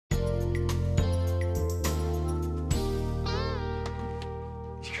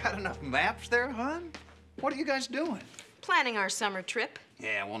got enough maps there, hon? What are you guys doing? Planning our summer trip.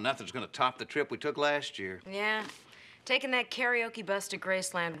 Yeah, well, nothing's gonna top the trip we took last year. Yeah. Taking that karaoke bus to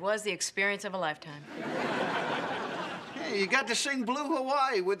Graceland was the experience of a lifetime. Hey, you got to sing Blue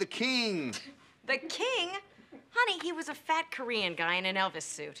Hawaii with the king. The king? Honey, he was a fat Korean guy in an Elvis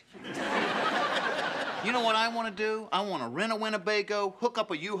suit. You know what I want to do? I want to rent a Winnebago, hook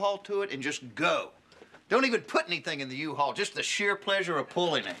up a U-Haul to it, and just go. Don't even put anything in the U-Haul, just the sheer pleasure of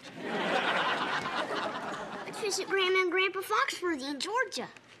pulling it. Let's visit Grandma and Grandpa Foxworthy in Georgia.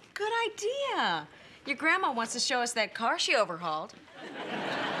 Good idea. Your grandma wants to show us that car she overhauled.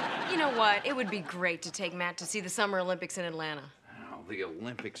 You know what? It would be great to take Matt to see the Summer Olympics in Atlanta. Oh, the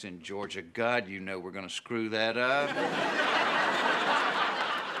Olympics in Georgia. God, you know we're going to screw that up.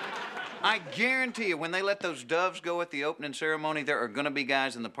 I guarantee you, when they let those doves go at the opening ceremony, there are going to be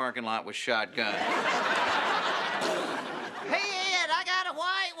guys in the parking lot with shotguns. Hey, Ed, I got a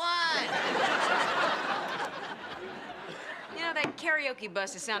white one. You know, that karaoke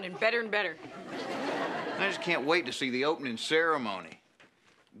bus is sounding better and better. I just can't wait to see the opening ceremony.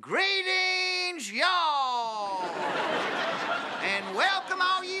 Greetings, y'all! And welcome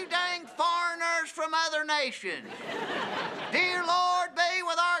all you dang foreigners from other nations. Dear Lord, be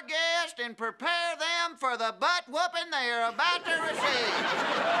with our guests and prepare them for the butt whooping they are about to receive.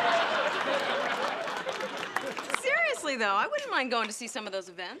 Seriously, though, I wouldn't mind going to see some of those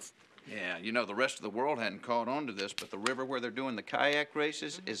events. Yeah, you know, the rest of the world hadn't caught on to this, but the river where they're doing the kayak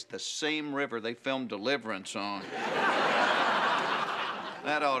races is the same river they filmed Deliverance on.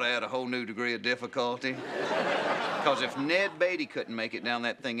 That ought to add a whole new degree of difficulty. Because if Ned Beatty couldn't make it down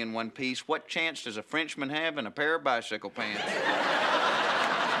that thing in one piece, what chance does a Frenchman have in a pair of bicycle pants?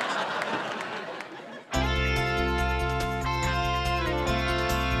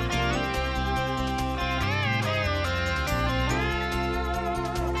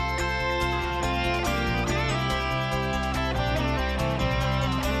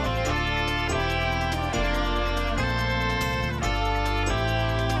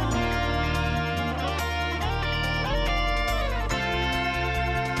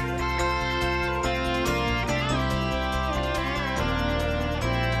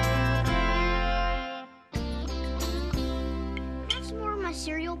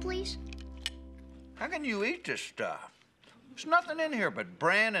 Cereal, please? How can you eat this stuff? There's nothing in here but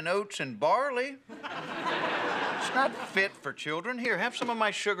bran and oats and barley. It's not fit for children. Here, have some of my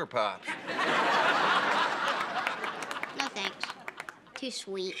sugar pops. No, thanks. Too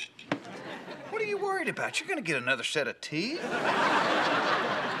sweet. What are you worried about? You're gonna get another set of teeth.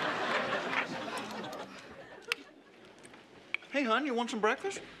 Hey, hon, you want some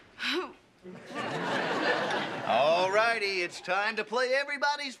breakfast? All righty, it's time to play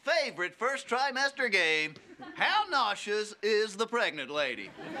everybody's favorite first trimester game. How nauseous is the pregnant lady?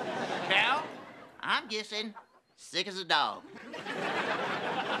 Cal? I'm guessing sick as a dog.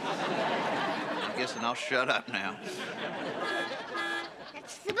 I'm guessing I'll shut up now.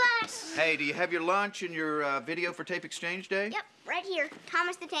 That's the bus. Hey, do you have your lunch and your video for tape exchange day? Yep, right here.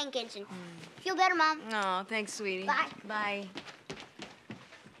 Thomas the Tank Engine. Feel better, Mom. Oh, thanks, sweetie. Bye. Bye.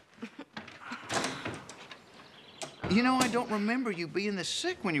 You know, I don't remember you being this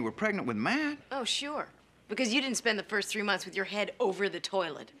sick when you were pregnant with Matt. Oh, sure. Because you didn't spend the first 3 months with your head over the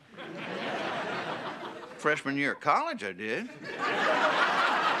toilet. Freshman year of college, I did.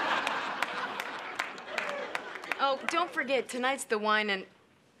 Oh, don't forget, tonight's the wine and...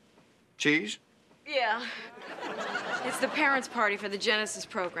 Cheese? Yeah. It's the parents' party for the Genesis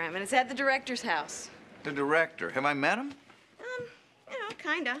program, and it's at the director's house. The director. Have I met him? You know,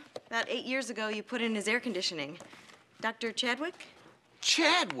 kinda. About 8 years ago, you put in his air conditioning. Dr. Chadwick?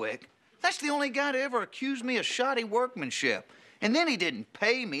 Chadwick? That's the only guy to ever accuse me of shoddy workmanship. And then he didn't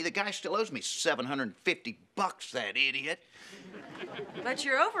pay me. The guy still owes me $750, that idiot. But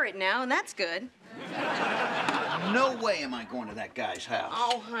you're over it now, and that's good. No way am I going to that guy's house.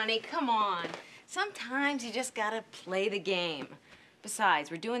 Oh, honey, come on. Sometimes you just gotta play the game. Besides,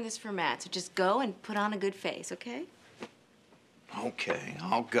 we're doing this for Matt, so just go and put on a good face, okay? Okay,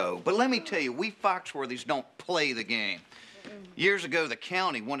 I'll go. But let me tell you, we Foxworthys don't play the game. Years ago, the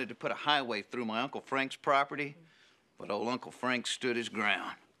county wanted to put a highway through my Uncle Frank's property, but old Uncle Frank stood his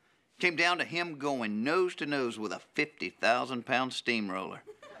ground. Came down to him going nose to nose with a 50,000-pound steamroller.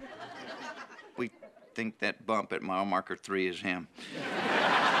 We think that bump at mile marker 3 is him.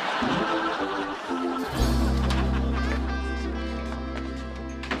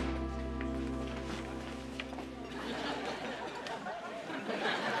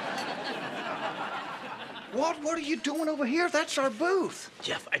 What what are you doing over here? That's our booth.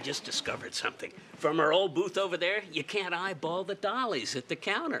 Jeff, I just discovered something. From our old booth over there, you can't eyeball the dollies at the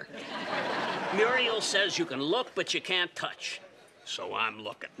counter. Muriel says you can look, but you can't touch. So I'm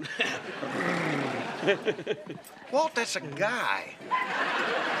looking. Walt, that's a guy.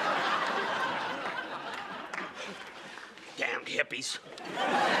 Damned hippies.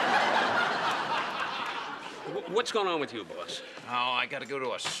 What's going on with you, boss? Oh, I gotta go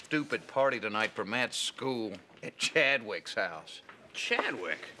to a stupid party tonight for Matt's school at Chadwick's house.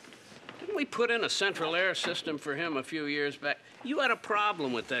 Chadwick? Didn't we put in a central air system for him a few years back? You had a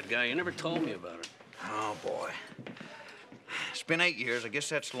problem with that guy. You never told me about it. Oh, boy. It's been 8 years. I guess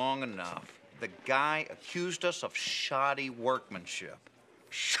that's long enough. The guy accused us of shoddy workmanship.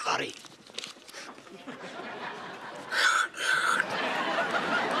 Shoddy.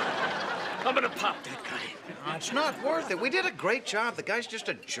 I'm gonna pop that guy. Oh, it's not worth it. We did a great job. The guy's just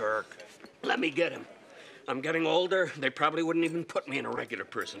a jerk. Let me get him. I'm getting older. They probably wouldn't even put me in a regular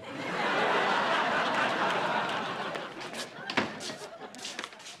prison.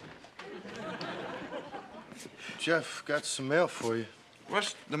 Jeff, got some mail for you.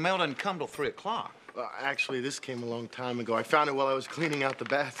 Russ, the mail doesn't come till 3 o'clock. Actually, this came a long time ago. I found it while I was cleaning out the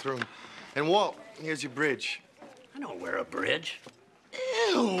bathroom. And Walt, here's your bridge. I don't wear a bridge.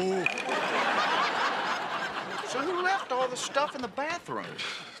 Ew! So who left all the stuff in the bathroom?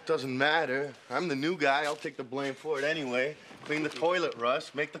 Doesn't matter. I'm the new guy. I'll take the blame for it anyway. Clean the toilet,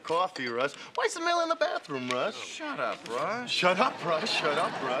 Russ. Make the coffee, Russ. Why's the mail in the bathroom, Russ? Shut up, Russ. Shut up, Russ. Shut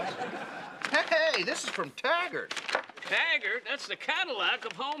up, Russ. Hey, this is from Taggart. Taggart? That's the Cadillac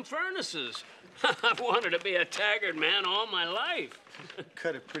of home furnaces. I've wanted to be a Taggart man all my life.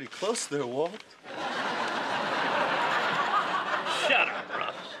 Cut it pretty close there, Walt. Shut up,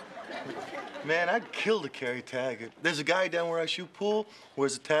 Russ. Man, I'd kill to carry Taggart. There's a guy down where I shoot pool,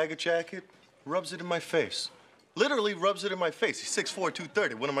 wears a Taggart jacket, rubs it in my face. Literally rubs it in my face. He's 6'4",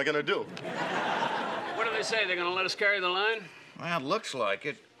 230. What am I gonna do? What do they say? They're gonna let us carry the line? Well, it looks like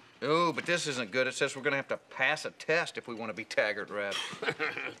it. Oh, but this isn't good. It says we're gonna have to pass a test if we want to be Taggart rep.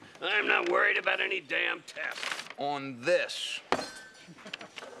 I'm not worried about any damn test. On this.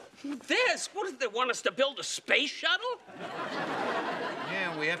 This? What, do they want us to build a space shuttle?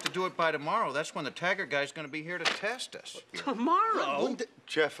 Yeah, we have to do it by tomorrow. That's when the Taggart guy's gonna be here to test us. Tomorrow?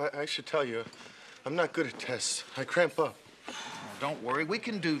 Jeff, I should tell you, I'm not good at tests. I cramp up. Oh, don't worry, we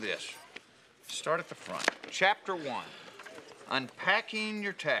can do this. Start at the front. Chapter 1. Unpacking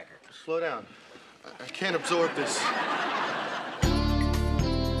your Taggart. Slow down. I can't absorb this.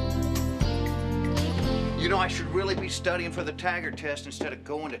 You know, I should really be studying for the Taggart test instead of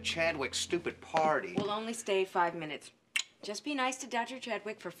going to Chadwick's stupid party. We'll only stay 5 minutes. Just be nice to Dr.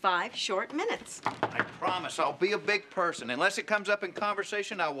 Chadwick for 5 short minutes. I promise I'll be a big person. Unless it comes up in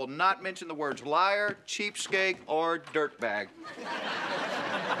conversation, I will not mention the words liar, cheapskate, or dirtbag.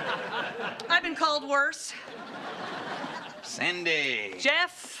 I've been called worse. Cindy.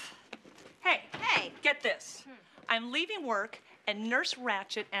 Jeff. Hey, get this. I'm leaving work, and Nurse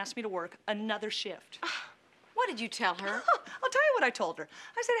Ratchet asked me to work another shift. What did you tell her? I'll tell you what I told her.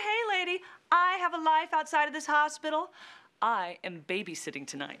 I said, hey, lady, I have a life outside of this hospital. I am babysitting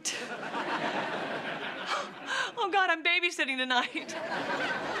tonight. Oh, God, I'm babysitting tonight.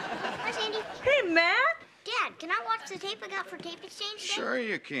 Hi, Sandy. Hey, Matt. Dad, can I watch the tape I got for tape exchange day? Sure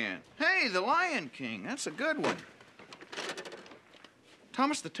you can. Hey, the Lion King. That's a good one.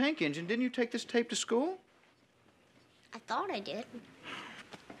 Thomas the Tank Engine, didn't you take this tape to school? I thought I did.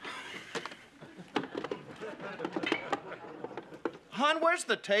 Hon, where's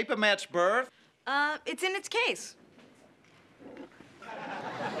the tape of Matt's birth? It's in its case.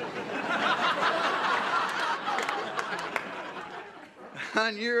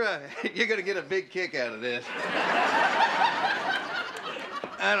 Hon, you're gonna get a big kick out of this.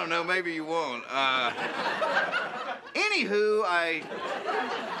 I don't know, maybe you won't. Anywho, I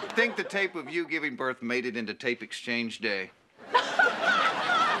think the tape of you giving birth made it into tape exchange day.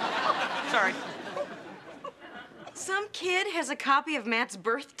 Sorry. Some kid has a copy of Matt's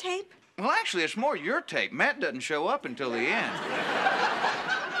birth tape? Well, actually, it's more your tape. Matt doesn't show up until the end.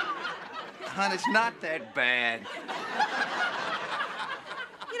 Hon, it's not that bad.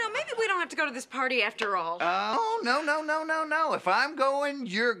 You know, maybe we don't have to go to this party after all. Oh, no. If I'm going,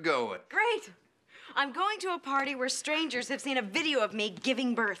 you're going. Great. I'm going to a party where strangers have seen a video of me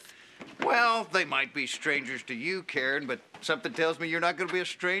giving birth. Well, they might be strangers to you, Karen, but something tells me you're not going to be a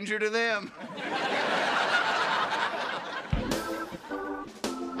stranger to them.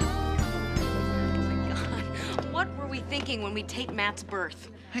 What were we thinking when we taped Matt's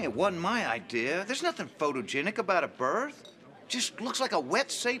birth? Hey, it wasn't my idea. There's nothing photogenic about a birth. Just looks like a wet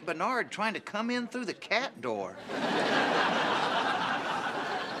St. Bernard trying to come in through the cat door.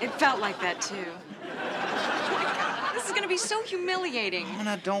 It felt like that, too. Oh, my God. This is gonna be so humiliating. Oh,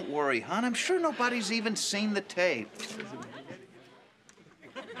 now, don't worry, hon. I'm sure nobody's even seen the tape.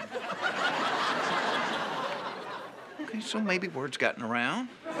 Okay, so maybe word's gotten around.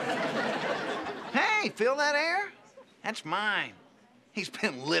 Hey, feel that air? That's mine. He's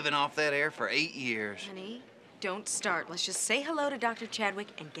been living off that air for 8 years. Honey, don't start. Let's just say hello to Dr. Chadwick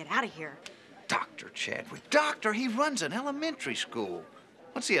and get out of here. Dr. Chadwick. Doctor, he runs an elementary school.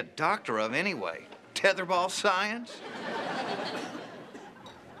 What's he a doctor of anyway? Tetherball science?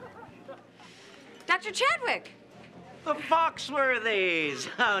 Dr. Chadwick! The Foxworthys!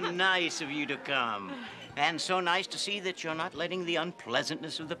 How nice of you to come. And so nice to see that you're not letting the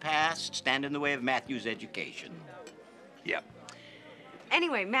unpleasantness of the past stand in the way of Matthew's education. Yep.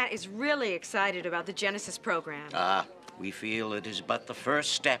 Anyway, Matt is really excited about the Genesis program. We feel it is but the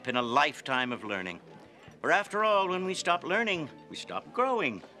first step in a lifetime of learning. For after all, when we stop learning, we stop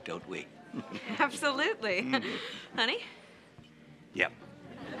growing, don't we? Absolutely. Honey? Yep.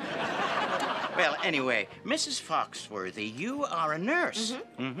 Well, anyway, Mrs. Foxworthy, you are a nurse.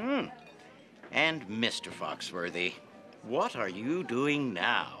 Mm-hmm. And Mr. Foxworthy, what are you doing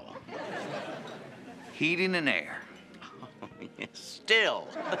now? Heating and air. Still.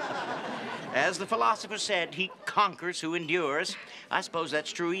 As the philosopher said, he conquers who endures. I suppose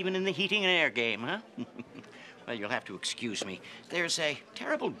that's true even in the heating and air game, huh? Well, you'll have to excuse me. There's a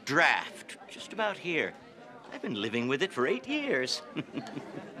terrible draft just about here. I've been living with it for 8 years.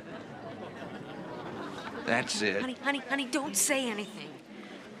 That's it. Honey, don't say anything.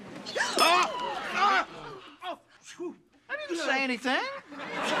 I didn't say anything.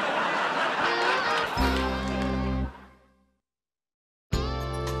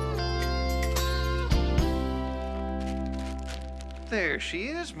 There she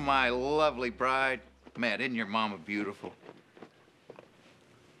is, my lovely bride. Matt, isn't your mama beautiful?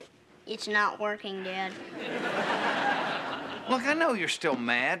 It's not working, Dad. Look, I know you're still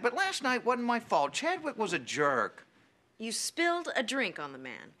mad, but last night wasn't my fault. Chadwick was a jerk. You spilled a drink on the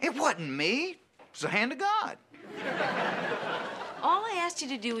man. It wasn't me. It was the hand of God. All I asked you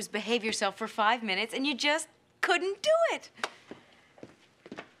to do was behave yourself for 5 minutes, and you just couldn't do it.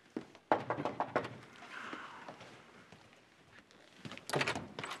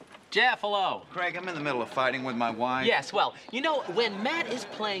 Jeff, hello. Craig, I'm in the middle of fighting with my wife. Yes, well, you know, when Matt is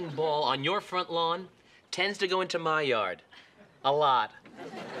playing ball on your front lawn, tends to go into my yard. A lot.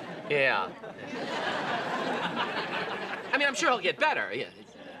 Yeah. I mean, I'm sure he'll get better. Yeah.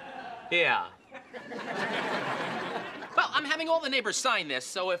 Yeah. Well, I'm having all the neighbors sign this,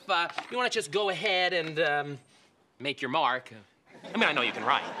 so if you want to just go ahead and make your mark. I mean, I know you can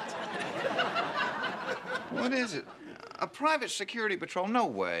write. What is it? A private security patrol? No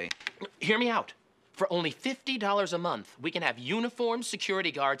way. Hear me out. For only $50 a month, we can have uniformed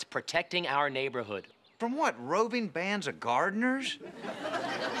security guards protecting our neighborhood. From what, roving bands of gardeners?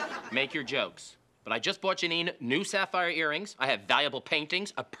 Make your jokes. But I just bought Janine new sapphire earrings. I have valuable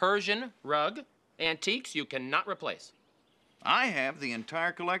paintings, a Persian rug, antiques you cannot replace. I have the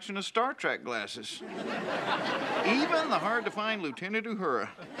entire collection of Star Trek glasses. Even the hard-to-find Lieutenant Uhura.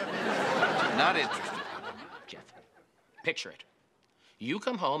 Not interested. Jeff, picture it. You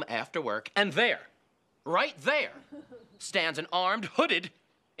come home after work, and there, right there, stands an armed, hooded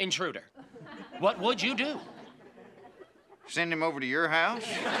intruder. What would you do? Send him over to your house?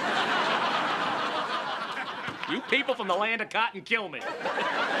 You people from the land of cotton kill me.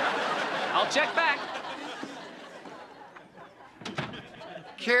 I'll check back.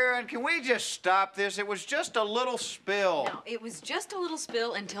 Karen, can we just stop this? It was just a little spill. No, it was just a little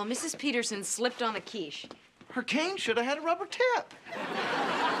spill until Mrs. Peterson slipped on the quiche. Her cane should have had a rubber tip. You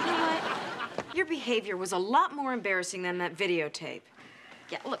know what? Your behavior was a lot more embarrassing than that videotape.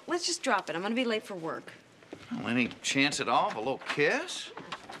 Yeah, look, let's just drop it. I'm gonna be late for work. Well, any chance at all of a little kiss?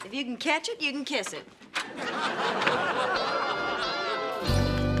 If you can catch it, you can kiss it.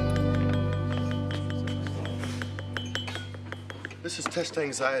 This is test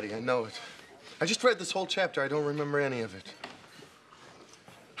anxiety, I know it. I just read this whole chapter, I don't remember any of it.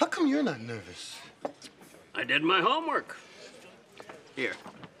 How come you're not nervous? I did my homework. Here.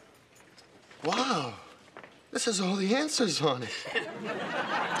 Wow, this has all the answers on it.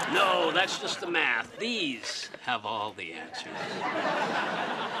 No, that's just the math. These have all the answers.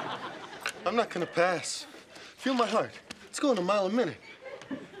 I'm not gonna pass. Feel my heart. It's going a mile a minute.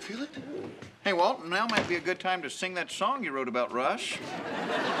 Feel it? Hey, Walt, now might be a good time to sing that song you wrote about Rush.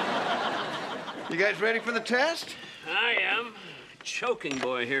 You guys ready for the test? I am. Choking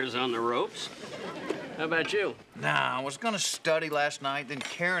boy here's on the ropes. How about you? Nah, I was gonna study last night, then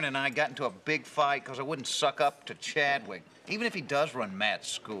Karen and I got into a big fight because I wouldn't suck up to Chadwick, even if he does run Matt's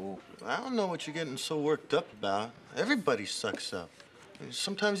school. I don't know what you're getting so worked up about. Everybody sucks up.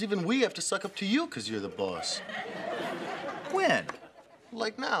 Sometimes even we have to suck up to you because you're the boss. When?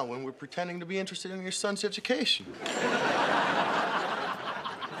 Like now, when we're pretending to be interested in your son's education.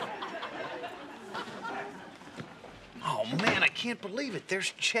 Oh, man, I can't believe it.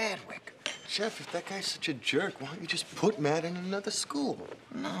 There's Chadwick. Jeff, if that guy's such a jerk, why don't you just put Matt in another school?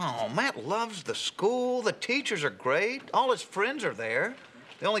 No, Matt loves the school. The teachers are great. All his friends are there.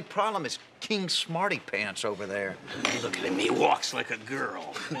 The only problem is King Smarty Pants over there. Look at him. He walks like a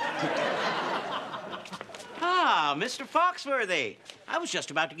girl. Ah, Mr. Foxworthy. I was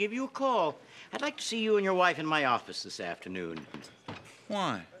just about to give you a call. I'd like to see you and your wife in my office this afternoon.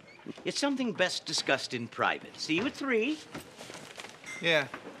 Why? It's something best discussed in private. See you at 3. Yeah.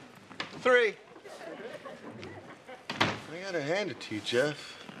 3. I gotta hand it to you,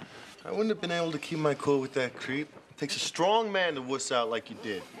 Jeff. I wouldn't have been able to keep my cool with that creep. It takes a strong man to wuss out like you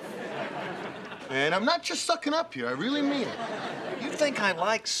did. And I'm not just sucking up here. I really mean it. You think I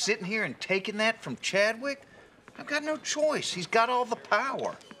like sitting here and taking that from Chadwick? I've got no choice. He's got all the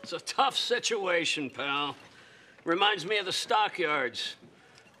power. It's a tough situation, pal. Reminds me of the stockyards.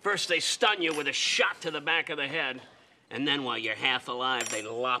 First, they stun you with a shot to the back of the head. And then while you're half alive, they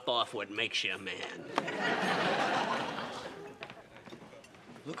lop off what makes you a man.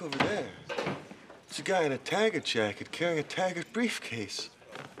 Look over there. It's a guy in a Taggart jacket carrying a Taggart briefcase.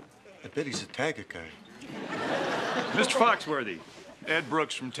 I bet he's a Taggart guy. Mr. Foxworthy, Ed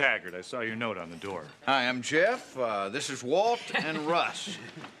Brooks from Taggart. I saw your note on the door. Hi, I'm Jeff. This is Walt and Russ.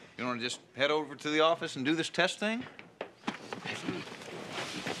 You want to just head over to the office and do this test thing?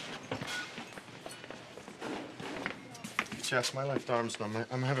 Jeff, my left arm's numb.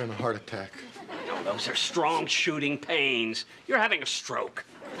 I'm having a heart attack. Those are strong shooting pains. You're having a stroke.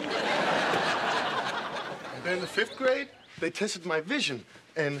 And in the 5th grade, they tested my vision,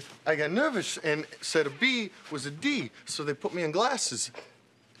 and I got nervous and said a B was a D, so they put me in glasses.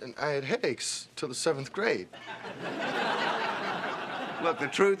 And I had headaches till the 7th grade. Look, the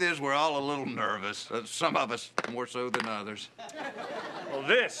truth is we're all a little nervous. Some of us more so than others. Well,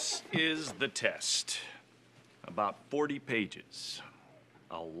 this is the test. About 40 pages.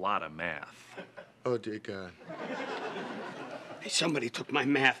 A lot of math. Oh, dear God. Hey, somebody took my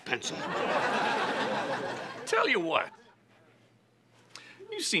math pencil. Tell you what.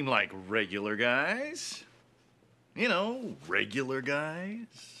 You seem like regular guys. You know, regular guys.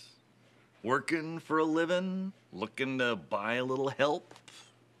 Working for a living, looking to buy a little help.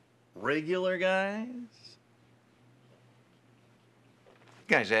 Regular guys. You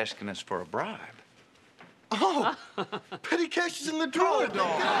guys asking us for a bribe. Oh, petty cash is in the drawer,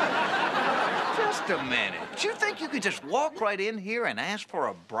 dog. Just a minute. Do you think you could just walk right in here and ask for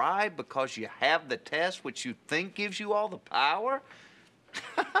a bribe because you have the test which you think gives you all the power?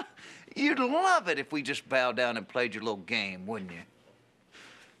 You'd love it if we just bowed down and played your little game, wouldn't you?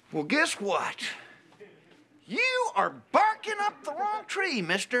 Well, guess what? You are barking up the wrong tree,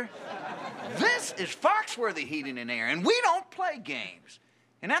 mister. This is Foxworthy Heating and Air, and we don't play games.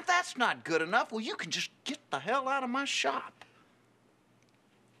 And if that's not good enough, well, you can just get the hell out of my shop.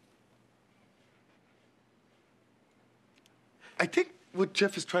 I think what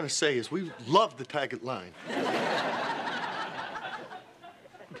Jeff is trying to say is we love the Taggart line.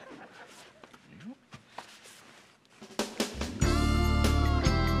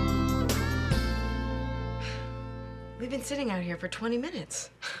 We've been sitting out here for 20 minutes.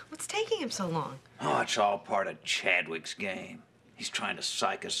 What's taking him so long? Oh, it's all part of Chadwick's game. He's trying to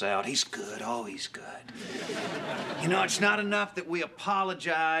psych us out. He's good. Oh, he's good. You know, it's not enough that we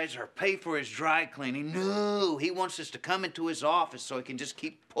apologize or pay for his dry cleaning. No, he wants us to come into his office so he can just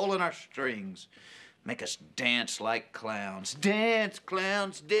keep pulling our strings. Make us dance like clowns. Dance,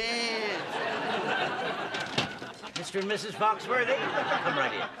 clowns, dance. Mr. and Mrs. Foxworthy, come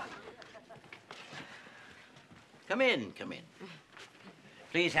right in. Come in, come in.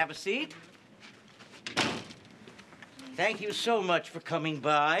 Please have a seat. Thank you so much for coming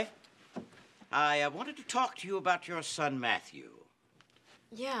by. I wanted to talk to you about your son, Matthew.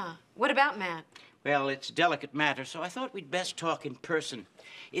 Yeah. What about Matt? Well, it's a delicate matter, so I thought we'd best talk in person.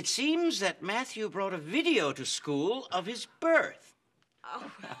 It seems that Matthew brought a video to school of his birth.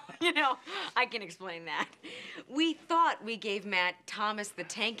 Oh, you know, I can explain that. We thought we gave Matt Thomas the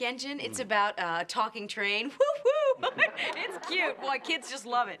Tank Engine. It's about a talking train. Woo-woo! It's cute. Boy, kids just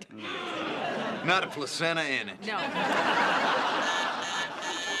love it. Not a placenta in it. No.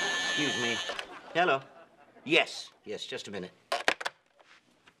 Excuse me. Hello. Yes, just a minute.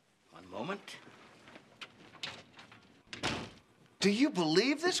 One moment. Do you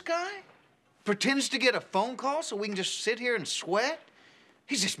believe this guy? Pretends to get a phone call so we can just sit here and sweat?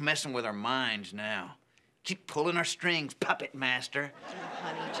 He's just messing with our minds now. Keep pulling our strings, puppet master. Oh,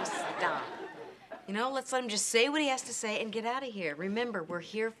 honey, just stop. You know, let's let him just say what he has to say and get out of here. Remember, we're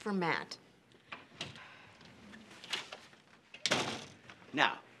here for Matt.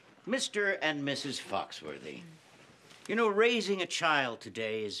 Now, Mr. and Mrs. Foxworthy, you know, raising a child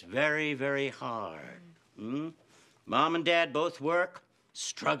today is very, very hard. Mom and Dad both work,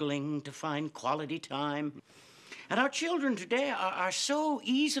 struggling to find quality time. And our children today are so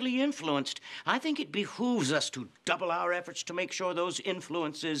easily influenced, I think it behooves us to double our efforts to make sure those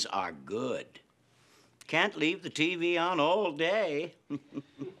influences are good. Can't leave the TV on all day.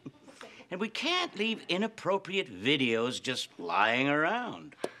 And we can't leave inappropriate videos just lying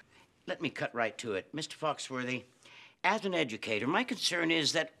around. Let me cut right to it. Mr. Foxworthy, as an educator, my concern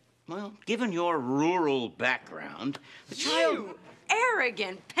is that, well, given your rural background, the child... You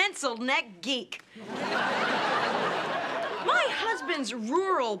arrogant, pencil-neck geek. My husband's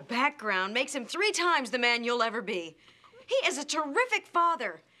rural background makes him 3 times the man you'll ever be. He is a terrific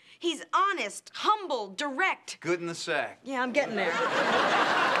father. He's honest, humble, direct. Good in the sack. Yeah, I'm getting there.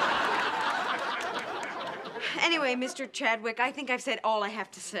 Anyway, Mr. Chadwick, I think I've said all I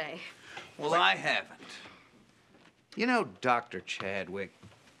have to say. Well, I haven't. You know, Dr. Chadwick,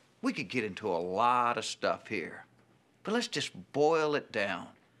 we could get into a lot of stuff here, but let's just boil it down.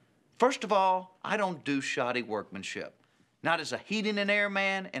 First of all, I don't do shoddy workmanship. Not as a heating and air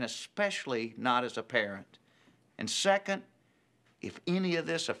man, and especially not as a parent. And second, if any of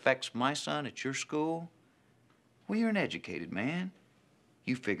this affects my son at your school, well, you're an educated man.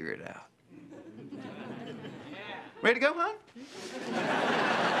 You figure it out. Ready to go, hon?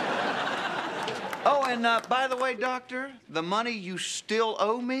 Oh, and by the way, Doctor, the money you still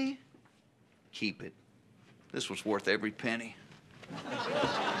owe me, keep it. This was worth every penny.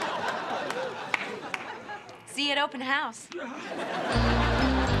 See you at open house.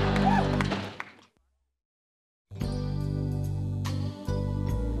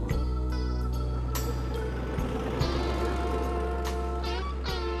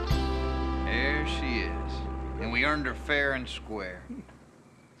 There she is. And we earned her fair and square.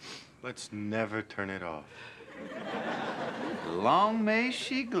 Let's never turn it off. Long may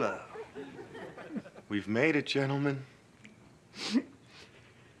she glow. We've made it, gentlemen.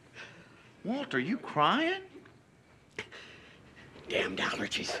 Walt, are you crying? Damned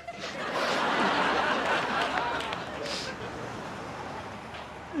allergies.